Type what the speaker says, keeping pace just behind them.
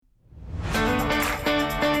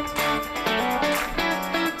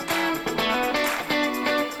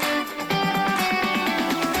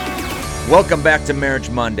Welcome back to Marriage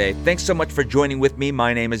Monday. Thanks so much for joining with me.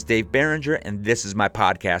 My name is Dave Barringer, and this is my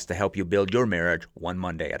podcast to help you build your marriage one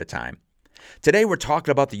Monday at a time. Today, we're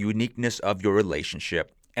talking about the uniqueness of your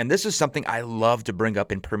relationship. And this is something I love to bring up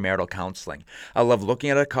in premarital counseling. I love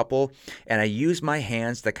looking at a couple, and I use my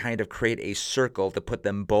hands to kind of create a circle to put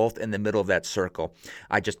them both in the middle of that circle.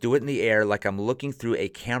 I just do it in the air like I'm looking through a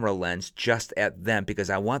camera lens just at them because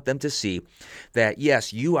I want them to see that,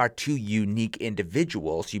 yes, you are two unique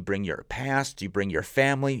individuals. You bring your past, you bring your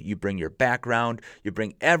family, you bring your background, you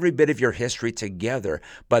bring every bit of your history together.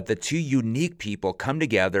 But the two unique people come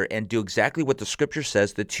together and do exactly what the scripture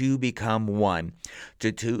says, the two become one.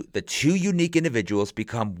 The two unique individuals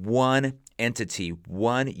become one entity,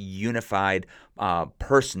 one unified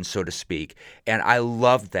person, so to speak. And I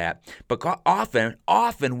love that. But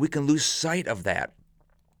often we can lose sight of that.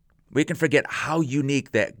 We can forget how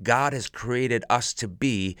unique that God has created us to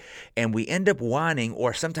be, and we end up wanting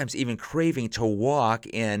or sometimes even craving to walk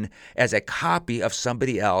in as a copy of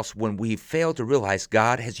somebody else when we fail to realize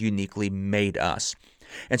God has uniquely made us.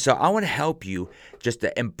 And so I want to help you just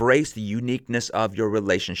to embrace the uniqueness of your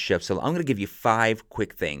relationship. So I'm going to give you 5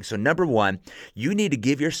 quick things. So number 1, you need to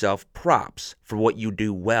give yourself props for what you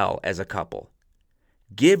do well as a couple.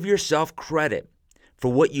 Give yourself credit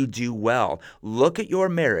for what you do well. Look at your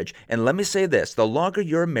marriage, and let me say this, the longer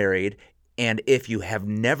you're married, and if you have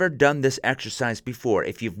never done this exercise before,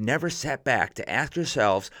 if you've never sat back to ask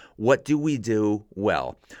yourselves, what do we do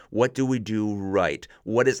well? What do we do right?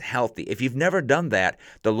 What is healthy? If you've never done that,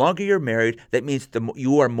 the longer you're married, that means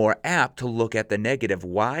you are more apt to look at the negative.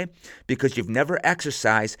 Why? Because you've never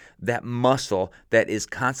exercised that muscle that is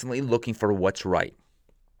constantly looking for what's right.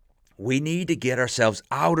 We need to get ourselves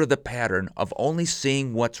out of the pattern of only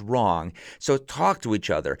seeing what's wrong. So talk to each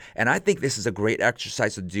other. And I think this is a great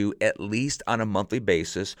exercise to do at least on a monthly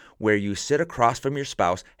basis where you sit across from your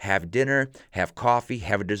spouse, have dinner, have coffee,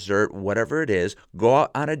 have a dessert, whatever it is, go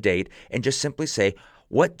out on a date and just simply say,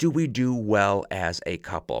 what do we do well as a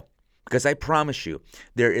couple? Because I promise you,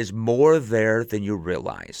 there is more there than you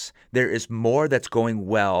realize. There is more that's going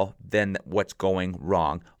well than what's going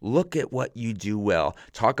wrong. Look at what you do well.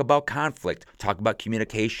 Talk about conflict. Talk about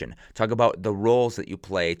communication. Talk about the roles that you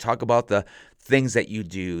play. Talk about the things that you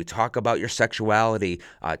do. Talk about your sexuality.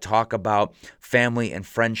 Talk about family and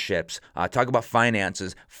friendships. Talk about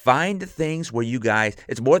finances. Find things where you guys,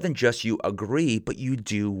 it's more than just you agree, but you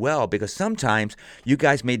do well. Because sometimes you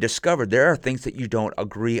guys may discover there are things that you don't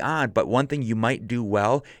agree on, but one thing you might do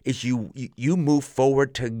well is you move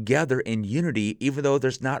forward together in unity, even though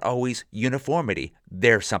there's not always uniformity.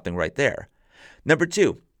 There's something right there. Number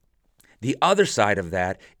 2. The other side of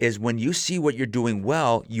that is when you see what you're doing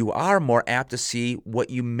well, you are more apt to see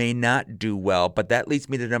what you may not do well. But that leads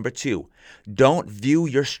me to number 2. Don't view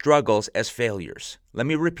your struggles as failures. Let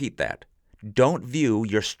me repeat that. Don't view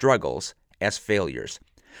your struggles as failures.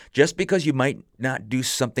 Just because you might not do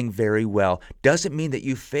something very well doesn't mean that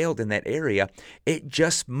you failed in that area. It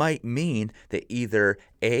just might mean that either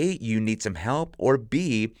A, you need some help, or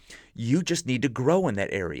B, you just need to grow in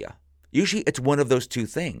that area. Usually it's one of those two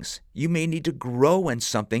things. You may need to grow in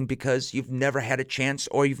something because you've never had a chance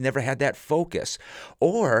or you've never had that focus.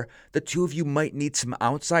 Or the two of you might need some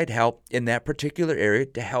outside help in that particular area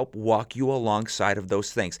to help walk you alongside of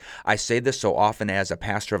those things. I say this so often as a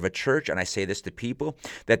pastor of a church, and I say this to people,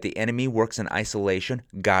 that the enemy works in isolation,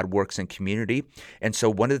 God works in community. And so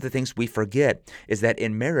one of the things we forget is that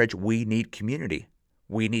in marriage, we need community.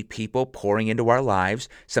 We need people pouring into our lives.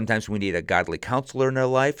 Sometimes we need a godly counselor in our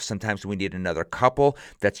life. Sometimes we need another couple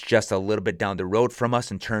that's just a little bit down the road from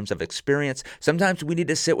us in terms of experience. Sometimes we need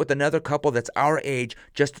to sit with another couple that's our age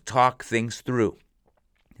just to talk things through.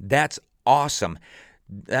 That's awesome.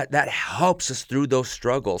 That helps us through those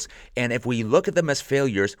struggles. And if we look at them as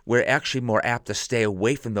failures, we're actually more apt to stay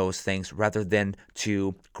away from those things rather than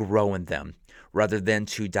to grow in them, rather than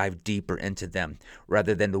to dive deeper into them,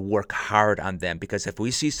 rather than to work hard on them. Because if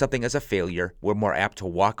we see something as a failure, we're more apt to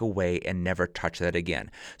walk away and never touch that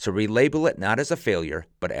again. So relabel it not as a failure,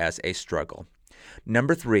 but as a struggle.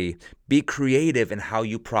 Number 3, be creative in how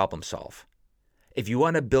you problem solve. If you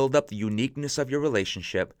want to build up the uniqueness of your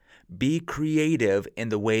relationship, be creative in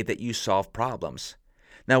the way that you solve problems.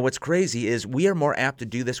 Now, what's crazy is we are more apt to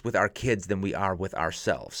do this with our kids than we are with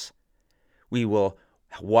ourselves. We will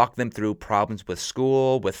walk them through problems with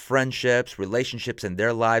school, with friendships, relationships in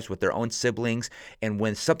their lives, with their own siblings. And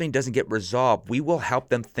when something doesn't get resolved, we will help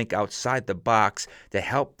them think outside the box to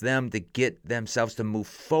help them to get themselves to move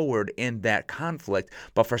forward in that conflict.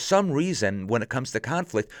 But for some reason, when it comes to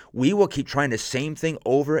conflict, we will keep trying the same thing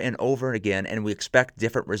over and over again, and we expect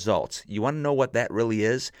different results. You want to know what that really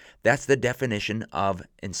is? That's the definition of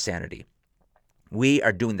insanity. We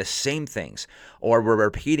are doing the same things, or we're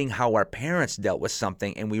repeating how our parents dealt with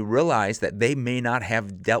something, and we realize that they may not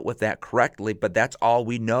have dealt with that correctly, but that's all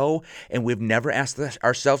we know, and we've never asked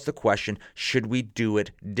ourselves the question, should we do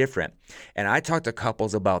it different? And I talk to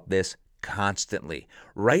couples about this constantly.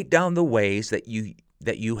 Write down the ways that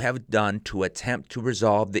you have done to attempt to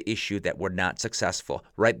resolve the issue that were not successful.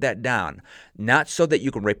 Write that down, not so that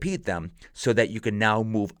you can repeat them, so that you can now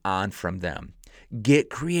move on from them. Get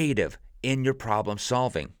creative in your problem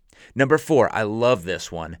solving. Number 4, I love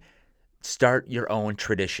this one. Start your own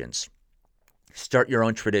traditions. Start your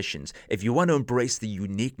own traditions. If you want to embrace the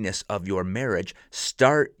uniqueness of your marriage,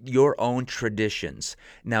 start your own traditions.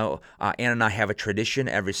 Now, Ann and I have a tradition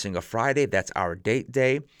every single Friday. That's our date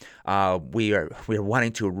day. We are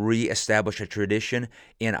wanting to reestablish a tradition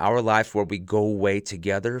in our life where we go away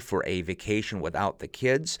together for a vacation without the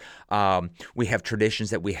kids. We have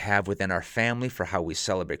traditions that we have within our family for how we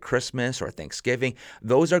celebrate Christmas or Thanksgiving.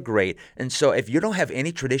 Those are great. And so if you don't have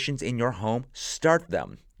any traditions in your home, start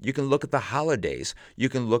them. You can look at the holidays. You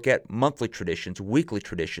can look at monthly traditions, weekly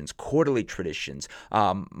traditions, quarterly traditions.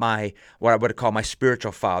 What I would call my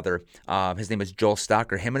spiritual father, his name is Joel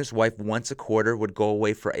Stocker. Him and his wife once a quarter would go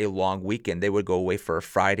away for a long weekend. They would go away for a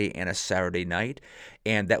Friday and a Saturday night,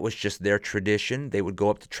 and that was just their tradition. They would go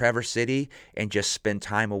up to Traverse City and just spend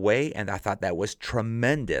time away, and I thought that was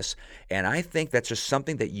tremendous. And I think that's just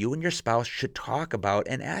something that you and your spouse should talk about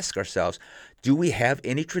and ask ourselves, do we have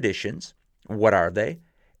any traditions? What are they?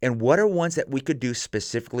 And what are ones that we could do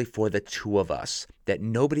specifically for the two of us that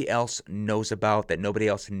nobody else knows about, that nobody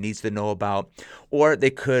else needs to know about? Or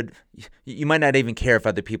you might not even care if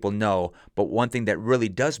other people know, but one thing that really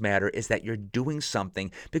does matter is that you're doing something,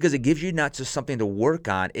 because it gives you not just something to work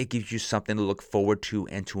on, it gives you something to look forward to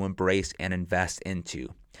and to embrace and invest into.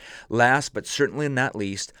 Last but certainly not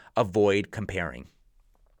least, avoid comparing.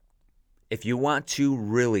 If you want to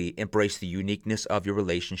really embrace the uniqueness of your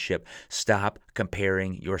relationship, stop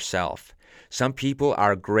comparing yourself. Some people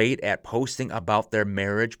are great at posting about their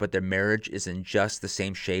marriage, but their marriage isn't just the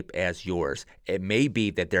same shape as yours. It may be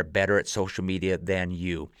that they're better at social media than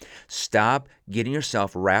you. Stop getting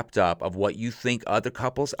yourself wrapped up of what you think other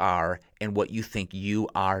couples are and what you think you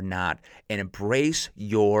are not, and embrace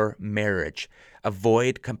your marriage.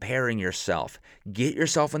 Avoid comparing yourself. Get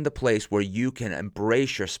yourself in the place where you can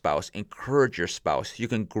embrace your spouse, encourage your spouse. You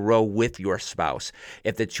can grow with your spouse.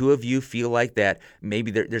 If the two of you feel like that maybe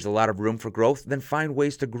there's a lot of room for growth, then find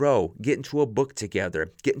ways to grow. Get into a book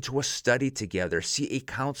together. Get into a study together. See a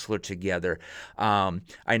counselor together.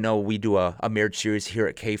 I know we do a marriage series here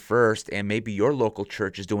at K First, and maybe your local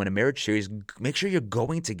church is doing a marriage series. Make sure you're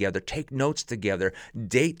going together. Take notes together.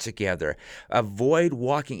 Date together. Avoid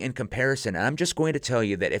walking in comparison. And I'm just going to tell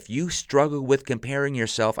you that if you struggle with comparing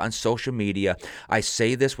yourself on social media, I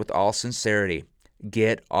say this with all sincerity,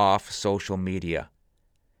 get off social media.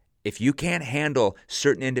 If you can't handle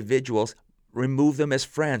certain individuals, remove them as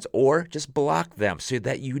friends or just block them so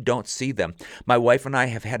that you don't see them. My wife and I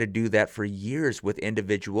have had to do that for years with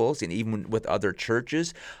individuals and even with other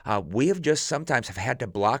churches. We have just sometimes have had to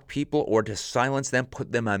block people or to silence them,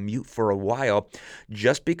 put them on mute for a while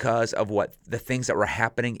just because of what the things that were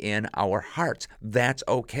happening in our hearts. That's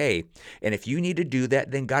okay. And if you need to do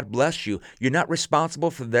that, then God bless you. You're not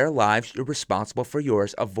responsible for their lives. You're responsible for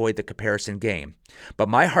yours. Avoid the comparison game. But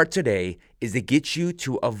my heart today is to get you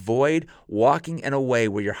to avoid walking in a way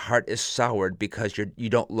where your heart is soured because you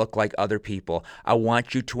don't look like other people. I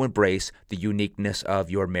want you to embrace the uniqueness of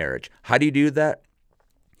your marriage. How do you do that?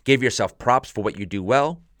 Give yourself props for what you do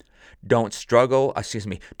well. Don't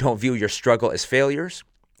view your struggle as failures.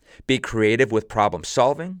 Be creative with problem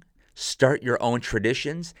solving. Start your own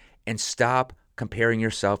traditions and stop comparing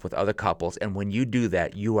yourself with other couples. And when you do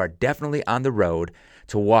that, you are definitely on the road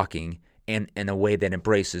to walking in a way that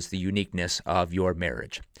embraces the uniqueness of your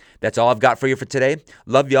marriage. That's all I've got for you for today.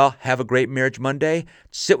 Love y'all. Have a great Marriage Monday.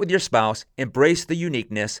 Sit with your spouse, embrace the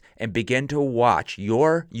uniqueness, and begin to watch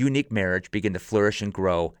your unique marriage begin to flourish and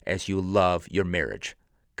grow as you love your marriage.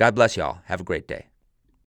 God bless y'all. Have a great day.